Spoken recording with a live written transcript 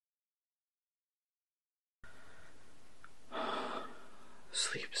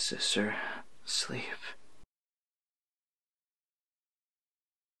sister, sleep.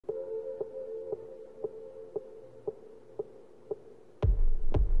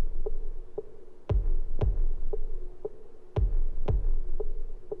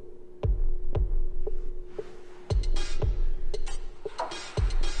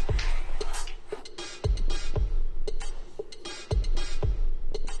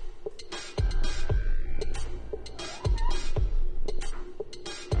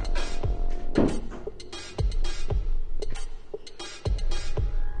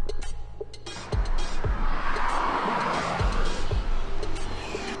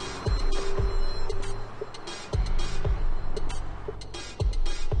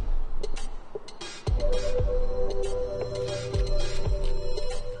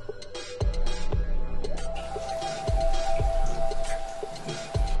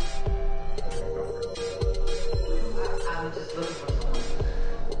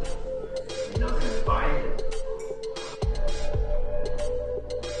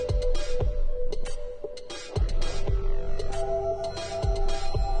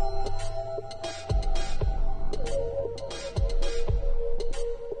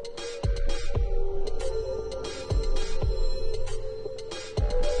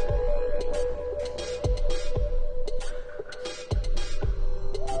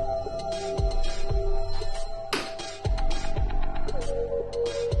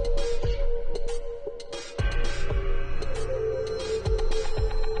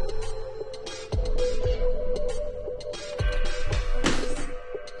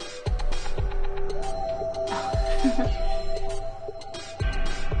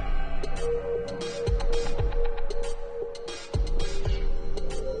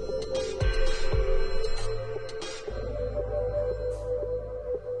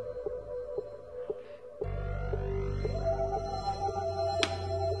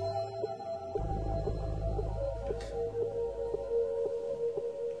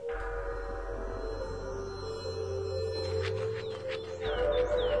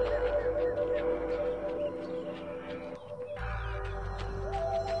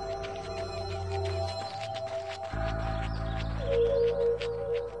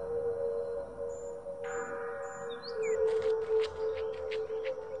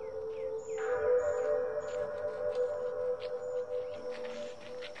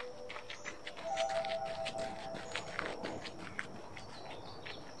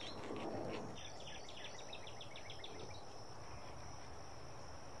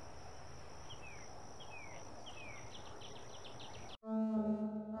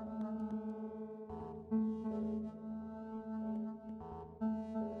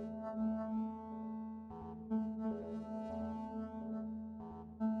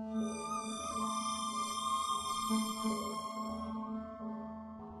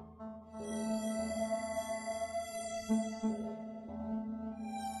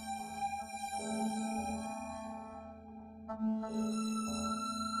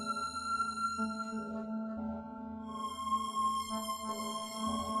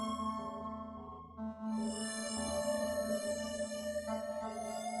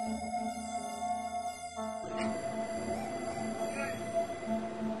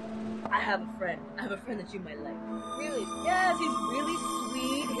 I have a friend that you might like. Really? Yes, he's really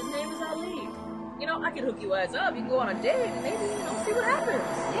sweet. His name is Ali. You know, I can hook you guys up. You can go on a date and maybe, see what happens.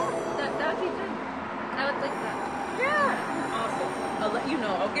 Yeah, that would be good. I would like that. Yeah. Awesome. I'll let you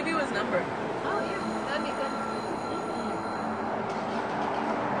know. I'll give you his number. Oh, yeah. That'd be good.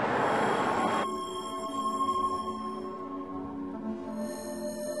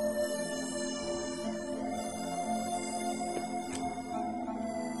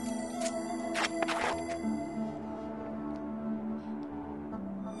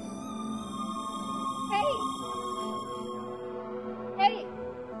 Hey!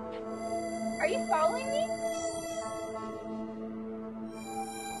 Are you following me?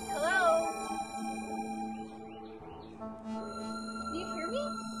 Hello? Do you hear me?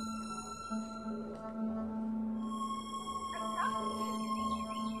 I'm talking to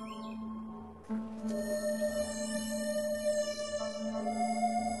you.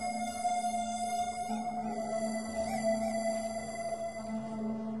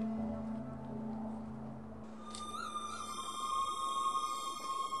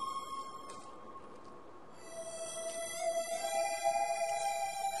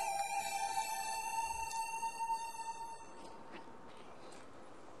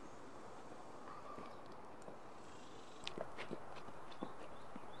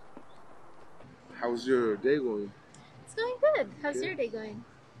 How's your day going? It's going good. How's your day going?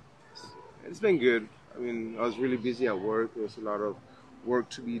 It's been good. I mean, I was really busy at work. There was a lot of work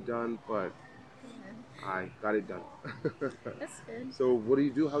to be done, but I got it done. That's good. So what do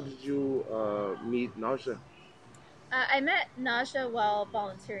you do? How did you meet Nausea? I met Naja while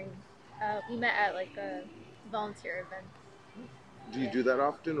volunteering. We met at like a volunteer event. Do you Yeah. do that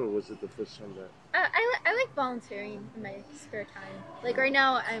often, or was it the first time that? I like volunteering in my spare time. Like right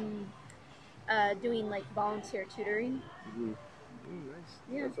now, I'm doing like volunteer tutoring. Mm-hmm. Nice.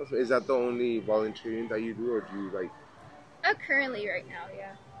 Yeah. That's awesome. Is that the only volunteering that you do, or do you like? Currently, right now,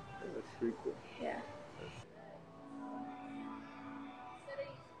 yeah. Oh, that's pretty cool. Yeah.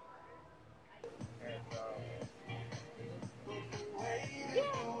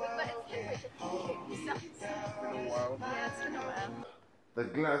 Been a while. Yeah, it's been a while. The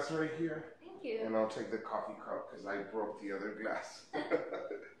glass right here, Thank you. and I'll take the coffee cup because I broke the other glass.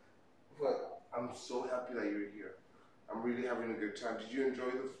 But I'm so happy that you're here. I'm really having a good time. Did you enjoy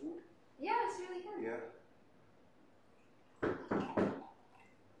the food? Yeah, it's really good. Yeah.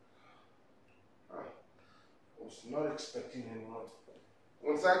 I was not expecting anyone.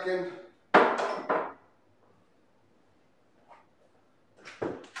 1 second.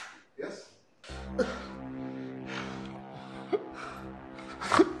 Yes?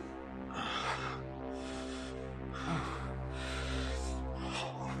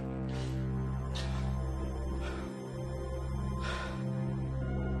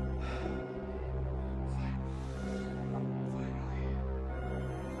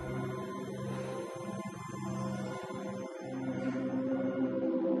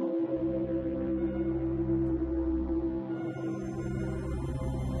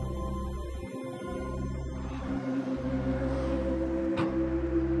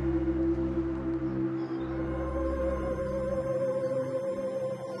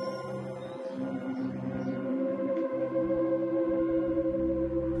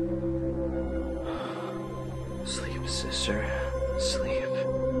 Sleep, sister, sleep.